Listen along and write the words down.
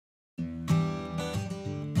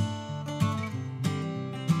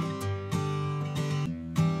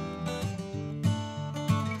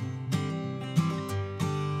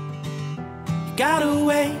got a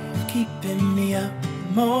way of keeping me up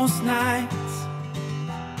most nights.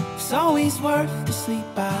 It's always worth the sleep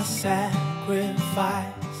I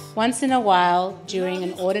sacrifice. Once in a while, during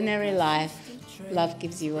an ordinary life, love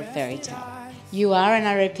gives you a fairy tale. You are, and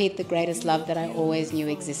I repeat, the greatest love that I always knew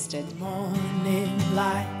existed. Morning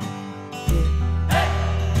light.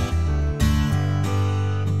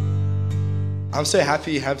 I'm so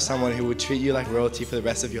happy you have someone who will treat you like royalty for the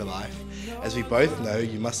rest of your life. As we both know,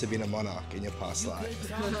 you must have been a monarch in your past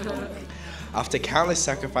life. After countless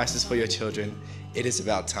sacrifices for your children, it is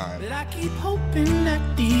about time. But I keep hoping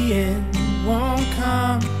that the end won't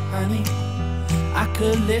come, honey. I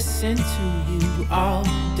could listen to you all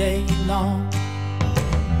day long.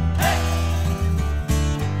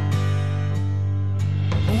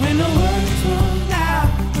 When the words run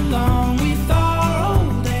out along with our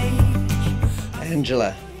old age.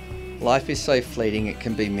 Angela, life is so fleeting it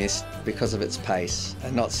can be missed because of its pace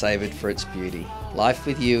and not savoured for its beauty. Life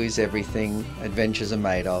with you is everything adventures are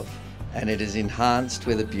made of, and it is enhanced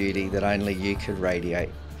with a beauty that only you could radiate.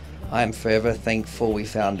 I am forever thankful we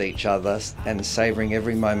found each other, and savouring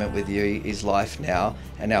every moment with you is life now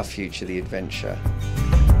and our future the adventure.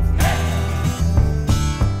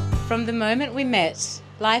 From the moment we met,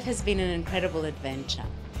 life has been an incredible adventure.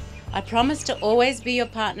 I promise to always be your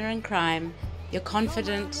partner in crime, your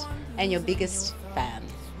confidant and your biggest fan.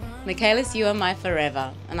 Michaelis, you are my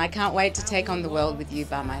forever, and I can't wait to take on the world with you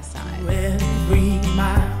by my side. Every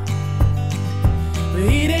mile.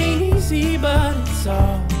 It ain't easy, but it's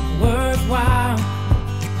all worthwhile.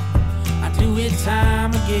 I do it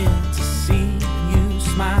time again to see you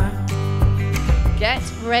smile. Get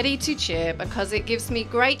ready to cheer, because it gives me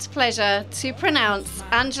great pleasure to pronounce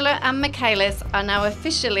Angela and Michaelis are now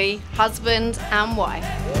officially husband and wife.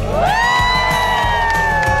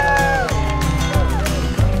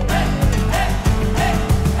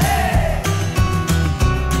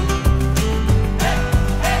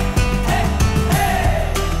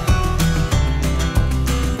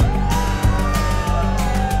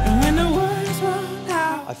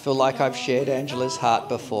 I feel like I've shared Angela's heart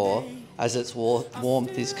before, as its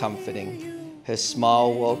warmth is comforting. Her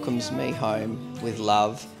smile welcomes me home with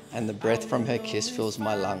love, and the breath from her kiss fills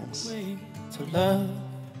my lungs. To love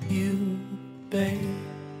you, babe.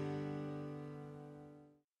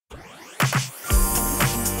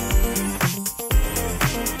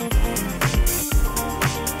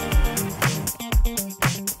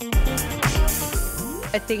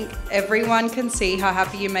 I think everyone can see how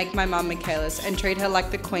happy you make my mum, Michaelis, and treat her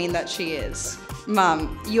like the queen that she is.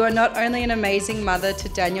 Mum, you are not only an amazing mother to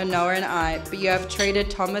Daniel, Noah and I, but you have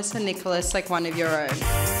treated Thomas and Nicholas like one of your own.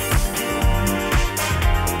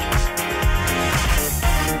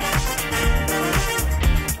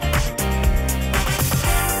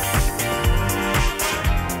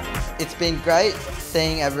 It's been great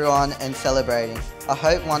seeing everyone and celebrating. I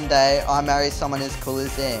hope one day I marry someone as cool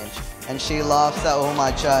as Ange, and she laughs at all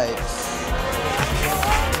my jokes.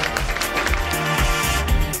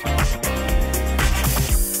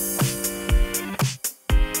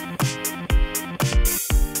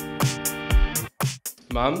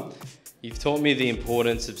 Mum, you've taught me the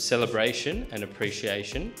importance of celebration and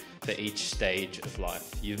appreciation for each stage of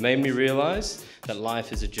life. You've made me realise that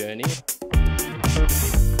life is a journey.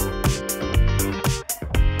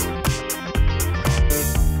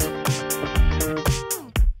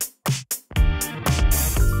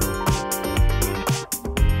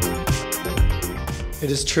 It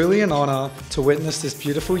is truly an honour to witness this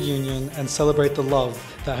beautiful union and celebrate the love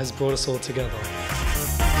that has brought us all together.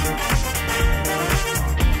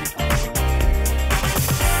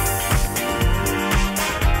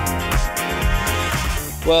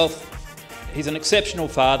 Well, he's an exceptional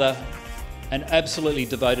father and absolutely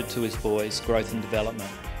devoted to his boys' growth and development.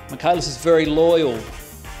 Michaelis is very loyal.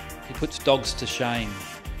 He puts dogs to shame.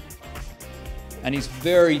 And he's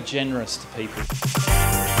very generous to people.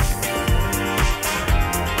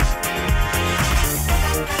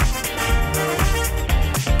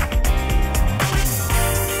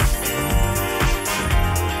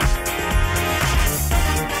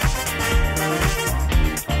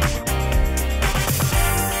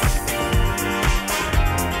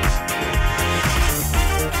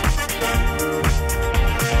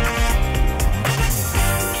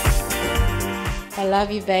 I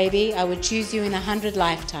love you, baby. I would choose you in 100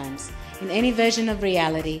 lifetimes. In any version of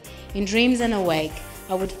reality, in dreams and awake,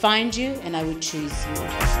 I would find you and I would choose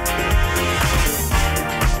you.